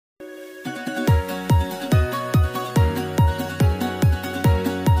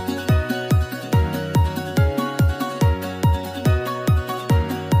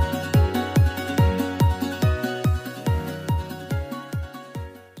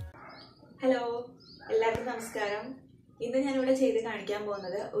Hello എല്ലാവർക്കും നമസ്കാരം. ഇന്ന് ഞാനിവിടെ ചെയ്ത് കാണിക്കാൻ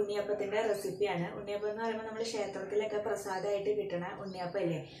പോകുന്നത് ഉണ്ണിയപ്പത്തിന്റെ റെസിപ്പിയാണ്. ഉണ്ണിയപ്പം എന്ന് പറയുമ്പോൾ നമ്മൾ ക്ഷേത്രത്തിലൊക്കെ പ്രസാദമായിട്ട് കിട്ടണ ഉണ്ണിയപ്പം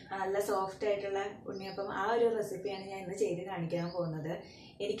ഇല്ലേ, നല്ല സോഫ്റ്റ് ആയിട്ടുള്ള ഉണ്ണിയപ്പം, ആ ഒരു റെസിപ്പിയാണ് ഞാൻ ഇന്ന് ചെയ്ത് കാണിക്കാൻ പോകുന്നത്.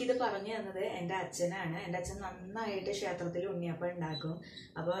 എനിക്കിത് പറഞ്ഞു തന്നത് എൻ്റെ അച്ഛനാണ്. എൻ്റെ അച്ഛൻ നന്നായിട്ട് ക്ഷേത്രത്തിൽ ഉണ്ണിയപ്പം ഉണ്ടാക്കും.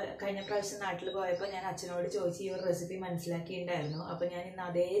 അപ്പോൾ കഴിഞ്ഞ പ്രാവശ്യം നാട്ടിൽ പോയപ്പോൾ ഞാൻ അച്ഛനോട് ചോദിച്ച് ഈ ഒരു റെസിപ്പി മനസ്സിലാക്കിയിട്ടുണ്ടായിരുന്നു. അപ്പോൾ ഞാൻ ഇന്ന്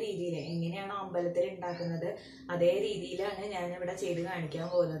അതേ രീതിയിൽ എങ്ങനെയാണോ അമ്പലത്തിൽ ഉണ്ടാക്കുന്നത് അതേ രീതിയിലാണ് ഞാനിവിടെ ചെയ്ത് കാണിക്കാൻ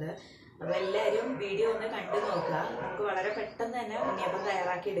പോകുന്നത്. അപ്പോൾ എല്ലാവരും വീഡിയോ ഒന്ന് കണ്ടു നോക്കുക. നമുക്ക് വളരെ പെട്ടെന്ന് തന്നെ ഉണ്ണിയപ്പം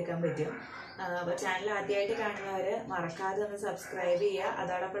തയ്യാറാക്കി എടുക്കാൻ പറ്റും. അപ്പോൾ ചാനൽ ആദ്യമായിട്ട് കാണുന്നവർ മറക്കാതെ ഒന്ന് സബ്സ്ക്രൈബ് ചെയ്യുക,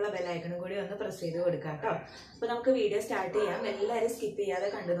 അതോടൊപ്പമുള്ള ബെല്ലൈക്കണും കൂടി ഒന്ന് പ്രസ് ചെയ്ത് കൊടുക്കുക കേട്ടോ. അപ്പോൾ നമുക്ക് വീഡിയോ സ്റ്റാർട്ട് ചെയ്യാം. എല്ലാവരും സ്കിപ്പ് ചെയ്യാതെ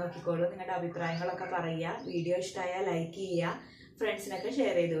കണ്ടു നോക്കിക്കോളൂ. നിങ്ങളുടെ അഭിപ്രായങ്ങളൊക്കെ പറയുക. വീഡിയോ ഇഷ്ടമായാൽ ലൈക്ക് ചെയ്യുക, ഫ്രണ്ട്സിനൊക്കെ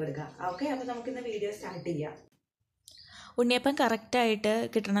ഷെയർ ചെയ്ത് കൊടുക്കുക. ഓക്കെ, അപ്പോൾ നമുക്കിന്ന് വീഡിയോ സ്റ്റാർട്ട് ചെയ്യാം. ഉണ്ണിയപ്പം കറക്റ്റായിട്ട്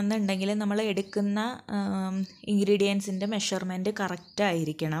കിട്ടണമെന്നുണ്ടെങ്കിൽ നമ്മൾ എടുക്കുന്ന ഇൻഗ്രീഡിയൻസിൻ്റെ മെഷർമെൻറ്റ്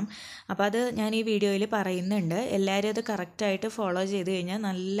കറക്റ്റായിരിക്കണം. അപ്പോൾ അത് ഞാൻ ഈ വീഡിയോയിൽ പറയുന്നുണ്ട്. എല്ലാവരും അത് കറക്റ്റായിട്ട് ഫോളോ ചെയ്ത് കഴിഞ്ഞാൽ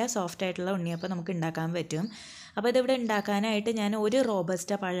നല്ല സോഫ്റ്റായിട്ടുള്ള ഉണ്ണിയപ്പം നമുക്ക് ഉണ്ടാക്കാൻ പറ്റും. അപ്പോൾ ഇതിവിടെ ഉണ്ടാക്കാനായിട്ട് ഞാൻ ഒരു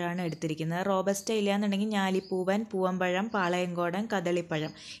റോബസ്റ്റ പഴമാണ് എടുത്തിരിക്കുന്നത്. റോബസ്റ്റ ഇല്ലയെന്നുണ്ടെങ്കിൽ ഞാലിപ്പൂവൻ, പൂവമ്പഴം, പാളയംകോടൻ,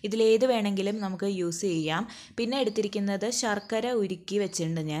 കദളിപ്പഴം, ഇതിലേത് വേണമെങ്കിലും നമുക്ക് യൂസ് ചെയ്യാം. പിന്നെ എടുത്തിരിക്കുന്നത് ശർക്കര ഉരുക്കി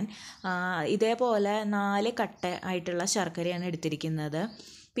വെച്ചിട്ടുണ്ട് ഞാൻ. ഇതേപോലെ 4 കട്ട ആയിട്ടുള്ള ശർക്കരയാണ് എടുത്തിരിക്കുന്നത്.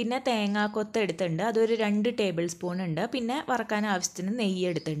 പിന്നെ തേങ്ങാക്കൊത്ത് എടുത്തിട്ടുണ്ട്, അതൊരു 2 ടേബിൾ സ്പൂൺ ഉണ്ട്. പിന്നെ വറക്കാൻ ആവശ്യത്തിന് നെയ്യ്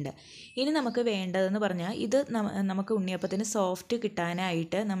എടുത്തിട്ടുണ്ട്. ഇനി നമുക്ക് വേണ്ടതെന്ന് പറഞ്ഞാൽ ഇത് നമുക്ക് ഉണ്ണിയപ്പത്തിന് സോഫ്റ്റ്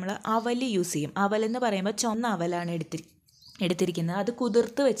കിട്ടാനായിട്ട് നമ്മൾ അവൽ യൂസ് ചെയ്യും. അവലെന്ന് പറയുമ്പോൾ ചുവന്ന അവലാണ് എടുത്തിരിക്കുന്നത്, അത്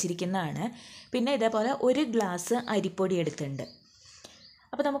കുതിർത്ത് വെച്ചിരിക്കുന്നതാണ്. പിന്നെ ഇതേപോലെ 1 ഗ്ലാസ് അരിപ്പൊടി എടുത്തിട്ടുണ്ട്.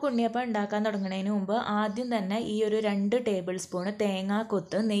 അപ്പോൾ നമുക്ക് ഉണ്ണിയപ്പം ഉണ്ടാക്കാൻ തുടങ്ങുന്നതിന് മുമ്പ് ആദ്യം തന്നെ ഈ ഒരു 2 ടേബിൾ സ്പൂണ്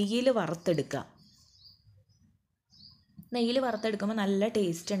തേങ്ങാക്കൊത്ത് നെയ്യിൽ വറുത്തെടുക്കുക. നെയ്യിൽ വറുത്തെടുക്കുമ്പോൾ നല്ല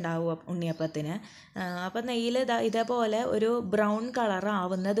ടേസ്റ്റ് ഉണ്ടാവും ഉണ്ണിയപ്പത്തിന്. അപ്പോൾ നെയ്യിൽ ഇതേപോലെ ഒരു ബ്രൗൺ കളർ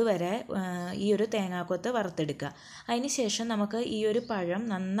ആവുന്നത് വരെ ഈ ഒരു തേങ്ങാക്കൊത്ത് വറുത്തെടുക്കുക. അതിന് ശേഷം നമുക്ക് ഈ ഒരു പഴം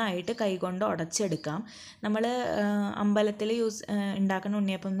നന്നായിട്ട് കൈകൊണ്ട് ഉടച്ചെടുക്കാം. നമ്മൾ അമ്പലത്തിൽ ഉണ്ടാക്കുന്ന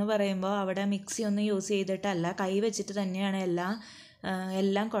ഉണ്ണിയപ്പം എന്ന് പറയുമ്പോൾ അവിടെ മിക്സി ഒന്നും യൂസ് ചെയ്തിട്ടല്ല, കൈ വെച്ചിട്ട് തന്നെയാണ്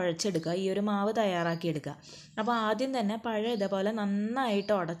എല്ലാം കുഴച്ചെടുക്കുക, ഈ ഒരു മാവ് തയ്യാറാക്കിയെടുക്കുക. അപ്പോൾ ആദ്യം തന്നെ പഴം ഇതേപോലെ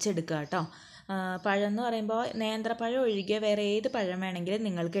നന്നായിട്ട് ഉടച്ചെടുക്കുക കേട്ടോ. പഴം എന്ന് പറയുമ്പോൾ നേന്ത്രപ്പഴം ഒഴികെ വേറെ ഏത് പഴം വേണമെങ്കിലും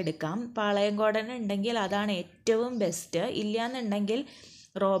നിങ്ങൾക്ക് എടുക്കാം. പാളയംകോടൻ ഉണ്ടെങ്കിൽ അതാണ് ഏറ്റവും ബെസ്റ്റ്. ഇല്ലയെന്നുണ്ടെങ്കിൽ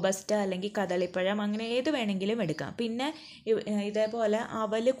റോബസ്റ്റ അല്ലെങ്കിൽ കദളിപ്പഴം, അങ്ങനെ ഏത് വേണമെങ്കിലും എടുക്കാം. പിന്നെ ഇതേപോലെ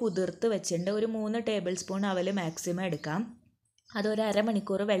അവൽ കുതിർത്ത് വെച്ചിട്ടുണ്ട്, ഒരു 3 ടേബിൾ സ്പൂൺ അവൽ മാക്സിമം എടുക്കാം. അതൊരു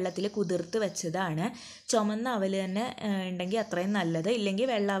അരമണിക്കൂർ വെള്ളത്തിൽ കുതിർത്ത് വെച്ചതാണ്. ചുമന്ന അവൽ തന്നെ ഉണ്ടെങ്കിൽ അത്രയും നല്ലത്, ഇല്ലെങ്കിൽ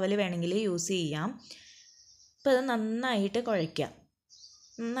വെള്ള അവൽ വേണമെങ്കിൽ യൂസ് ചെയ്യാം. അപ്പോൾ ഇത് നന്നായിട്ട് കുഴയ്ക്കാം.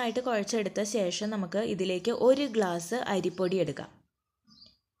 നന്നായിട്ട് കുഴച്ചെടുത്ത ശേഷം നമുക്ക് ഇതിലേക്ക് 1 ഗ്ലാസ് അരിപ്പൊടി എടുക്കാം.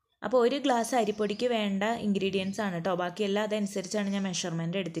 അപ്പോൾ 1 ഗ്ലാസ് അരിപ്പൊടിക്ക് വേണ്ട ഇൻഗ്രീഡിയൻസ് ആണ് കേട്ടോ, ബാക്കിയെല്ലാം അതനുസരിച്ചാണ് ഞാൻ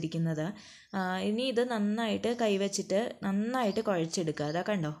മെഷർമെൻറ്റ് എടുത്തിരിക്കുന്നത്. ഇനി ഇത് നന്നായിട്ട് കൈവച്ചിട്ട് നന്നായിട്ട് കുഴച്ചെടുക്കുക. അതാ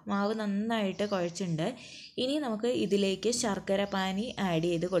കണ്ടോ, മാവ് നന്നായിട്ട് കുഴച്ചിട്ടുണ്ട്. ഇനി നമുക്ക് ഇതിലേക്ക് ശർക്കര പാനി ആഡ്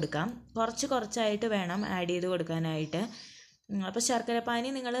ചെയ്ത് കൊടുക്കാം. കുറച്ചായിട്ട് വേണം ആഡ് ചെയ്ത് കൊടുക്കാനായിട്ട്. അപ്പോൾ ശർക്കര പാനി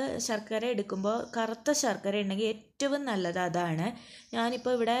നിങ്ങൾ ശർക്കര എടുക്കുമ്പോൾ കറുത്ത ശർക്കര ഉണ്ടെങ്കിൽ ഏറ്റവും നല്ലത് അതാണ്.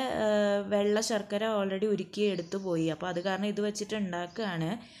 ഞാനിപ്പോൾ ഇവിടെ വെള്ള ശർക്കര ഓൾറെഡി ഉരുക്കി എടുത്തു പോയി, അപ്പോൾ അത് കാരണം ഇത് വെച്ചിട്ട് ഉണ്ടാക്കുകയാണ്.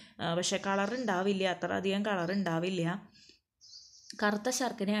 പക്ഷേ കളറുണ്ടാവില്ല, അത്ര അധികം കളറുണ്ടാവില്ല. കറുത്ത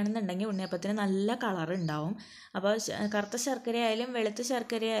ശർക്കരയാണെന്നുണ്ടെങ്കിൽ ഉണ്ണിയപ്പത്തിന് നല്ല കളറുണ്ടാവും. അപ്പോൾ കറുത്ത ശർക്കരയായാലും വെളുത്ത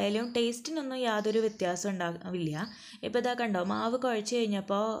ശർക്കരയായാലും ടേസ്റ്റിനൊന്നും യാതൊരു വ്യത്യാസം ഉണ്ടാവില്ല. ഇപ്പോൾ ഇതാ കണ്ടോ, മാവ് കുഴച്ച്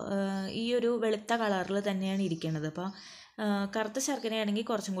കഴിഞ്ഞപ്പോൾ ഈ ഒരു വെളുത്ത കളറിൽ തന്നെയാണ് ഇരിക്കുന്നത്. അപ്പോൾ കറുത്ത ശർക്കരയാണെങ്കിൽ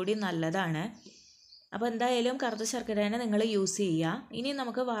കുറച്ചും കൂടി നല്ലതാണ്. അപ്പോൾ എന്തായാലും കറുത്ത ശർക്കര തന്നെ നിങ്ങൾ യൂസ് ചെയ്യുക. ഇനി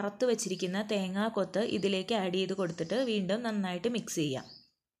നമുക്ക് വറുത്ത് വെച്ചിരിക്കുന്ന തേങ്ങാക്കൊത്ത് ഇതിലേക്ക് ആഡ് ചെയ്ത് കൊടുത്തിട്ട് വീണ്ടും നന്നായിട്ട് മിക്സ് ചെയ്യാം.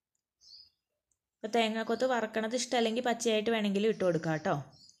 അപ്പോൾ തേങ്ങാക്കൊത്ത് വറക്കണത് ഇഷ്ടമല്ലെങ്കിൽ പച്ചയായിട്ട് വേണമെങ്കിലും ഇട്ട് കൊടുക്കാം കേട്ടോ.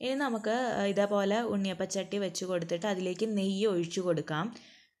 ഇനി നമുക്ക് ഇതേപോലെ ഉണ്ണിയപ്പച്ചട്ടി വെച്ച് കൊടുത്തിട്ട് അതിലേക്ക് നെയ്യ് ഒഴിച്ചു കൊടുക്കാം.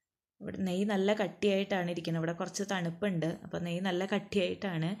 ഇവിടെ നെയ്യ് നല്ല കട്ടിയായിട്ടാണ് ഇരിക്കുന്നത്, ഇവിടെ കുറച്ച് തണുപ്പുണ്ട്, അപ്പോൾ നെയ്യ് നല്ല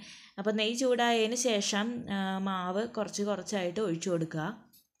കട്ടിയായിട്ടാണ്. അപ്പോൾ നെയ്യ് ചൂടായതിന് ശേഷം മാവ് കുറച്ചായിട്ട് ഒഴിച്ചു കൊടുക്കുക.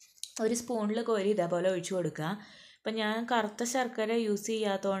 1 സ്പൂണിൽ കോരി ഇതേപോലെ ഒഴിച്ചു കൊടുക്കുക. അപ്പം ഞാൻ കറുത്ത ശർക്കര യൂസ്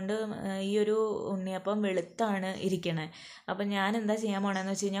ചെയ്യാത്തതുകൊണ്ട് ഈ ഒരു ഉണ്ണിയപ്പം വെളുത്താണ് ഇരിക്കണേ. അപ്പം ഞാൻ എന്താ ചെയ്യാൻ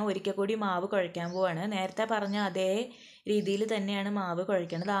പോകണമെന്ന് വെച്ച് കഴിഞ്ഞാൽ ഒരിക്കൽ കൂടി മാവ് കുഴയ്ക്കാൻ പോവാണ്. നേരത്തെ പറഞ്ഞ അതേ രീതിയിൽ തന്നെയാണ് മാവ്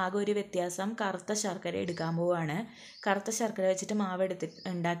കുഴയ്ക്കുന്നത്. ആകെ ഒരു വ്യത്യാസം, കറുത്ത ശർക്കര എടുക്കാൻ പോവാണ്. കറുത്ത ശർക്കര വെച്ചിട്ട് മാവ്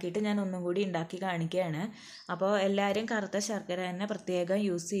ഉണ്ടാക്കിയിട്ട് ഞാൻ ഒന്നും കൂടി ഉണ്ടാക്കി കാണിക്കുകയാണ്. അപ്പോൾ എല്ലാവരും കറുത്ത ശർക്കര തന്നെ പ്രത്യേകം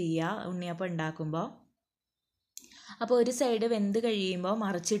യൂസ് ചെയ്യുക ഉണ്ണിയപ്പം ഉണ്ടാക്കുമ്പോൾ. അപ്പോൾ ഒരു സൈഡ് വെന്ത് കഴിയുമ്പോൾ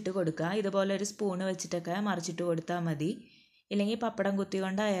മറിച്ചിട്ട് കൊടുക്കുക. ഇതുപോലെ ഒരു സ്പൂണ് വെച്ചിട്ടൊക്കെ മറിച്ചിട്ട് കൊടുത്താൽ മതി, ഇല്ലെങ്കിൽ പപ്പടം കുത്തി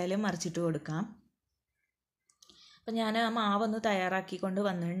കൊണ്ടായാലും മറിച്ചിട്ട് കൊടുക്കാം. അപ്പോൾ ഞാൻ ആ മാവൊന്ന് തയ്യാറാക്കിക്കൊണ്ട്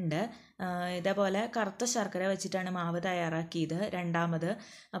വന്നിട്ടുണ്ട്. ഇതേപോലെ കറുത്ത ശർക്കര വെച്ചിട്ടാണ് മാവ് തയ്യാറാക്കിയത് രണ്ടാമത്.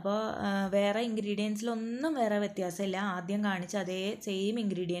 അപ്പോൾ വേറെ ഇൻഗ്രീഡിയൻസിലൊന്നും വേറെ വ്യത്യാസമില്ല. ആദ്യം കാണിച്ച അതേ സെയിം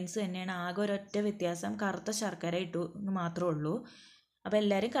ഇൻഗ്രീഡിയൻസ് തന്നെയാണ്. ആകെ ഒരൊറ്റ വ്യത്യാസം കറുത്ത ശർക്കര ഇട്ടു എന്ന് മാത്രമേ ഉള്ളൂ. അപ്പോൾ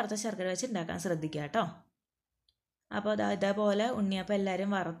എല്ലാവരും കറുത്ത ശർക്കര വെച്ച് ഉണ്ടാക്കാൻ ശ്രദ്ധിക്കുക കേട്ടോ. അപ്പോൾ ഇതേപോലെ ഉണ്ണിയപ്പം എല്ലാവരും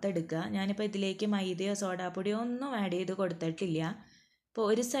വറുത്തെടുക്കുക. ഞാനിപ്പോൾ ഇതിലേക്ക് മൈദയോ സോഡാപ്പൊടിയോ ഒന്നും ആഡ് ചെയ്ത് കൊടുത്തിട്ടില്ല. അപ്പോൾ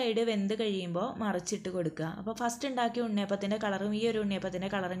ഒരു സൈഡ് വെന്ത് കഴിയുമ്പോൾ മറിച്ചിട്ട് കൊടുക്കുക. അപ്പോൾ ഫസ്റ്റ് ഉണ്ടാക്കിയ ഉണ്ണിയപ്പത്തിൻ്റെ കളറും ഈ ഒരു ഉണ്ണിയപ്പത്തിൻ്റെ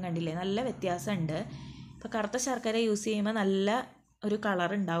കളറും കണ്ടില്ലേ, നല്ല വ്യത്യാസമുണ്ട്. ഇപ്പോൾ കറുത്ത ശർക്കര യൂസ് ചെയ്യുമ്പോൾ നല്ല ഒരു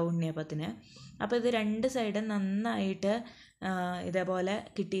കളർ ഉണ്ടാവും ഉണ്ണിയപ്പത്തിന്. അപ്പോൾ ഇത് രണ്ട് സൈഡും നന്നായിട്ട് ഇതേപോലെ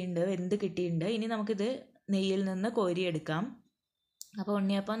കിട്ടിയിട്ടുണ്ട്, വെന്ത് കിട്ടിയിട്ടുണ്ട്. ഇനി നമുക്കിത് നെയ്യിൽ നിന്ന് കോരിയെടുക്കാം. അപ്പോൾ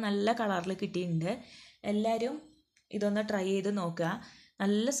ഉണ്ണിയപ്പം നല്ല കളറിൽ കിട്ടിയിട്ടുണ്ട്. എല്ലാവരും ഇതൊന്ന് ട്രൈ ചെയ്ത് നോക്കുക.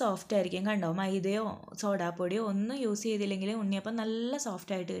 നല്ല സോഫ്റ്റ് ആയിരിക്കും. കണ്ടോ, മൈദയോ സോഡാപ്പൊടിയോ ഒന്നും യൂസ് ചെയ്തില്ലെങ്കിൽ ഉണ്ണിയപ്പം നല്ല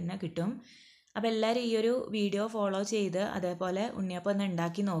സോഫ്റ്റായിട്ട് തന്നെ കിട്ടും. അപ്പോൾ എല്ലാവരും ഈ ഒരു വീഡിയോ ഫോളോ ചെയ്ത് അതേപോലെ ഉണ്ണിയപ്പം ഒന്ന്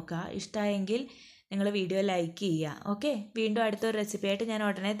ഉണ്ടാക്കി നോക്കുക. ഇഷ്ടമായെങ്കിൽ നിങ്ങൾ വീഡിയോ ലൈക്ക് ചെയ്യുക. ഓക്കെ, വീണ്ടും അടുത്തൊരു റെസിപ്പി ആയിട്ട് ഞാൻ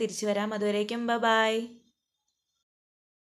ഉടനെ തിരിച്ചു വരാം. അതുവരേക്കും ബൈ.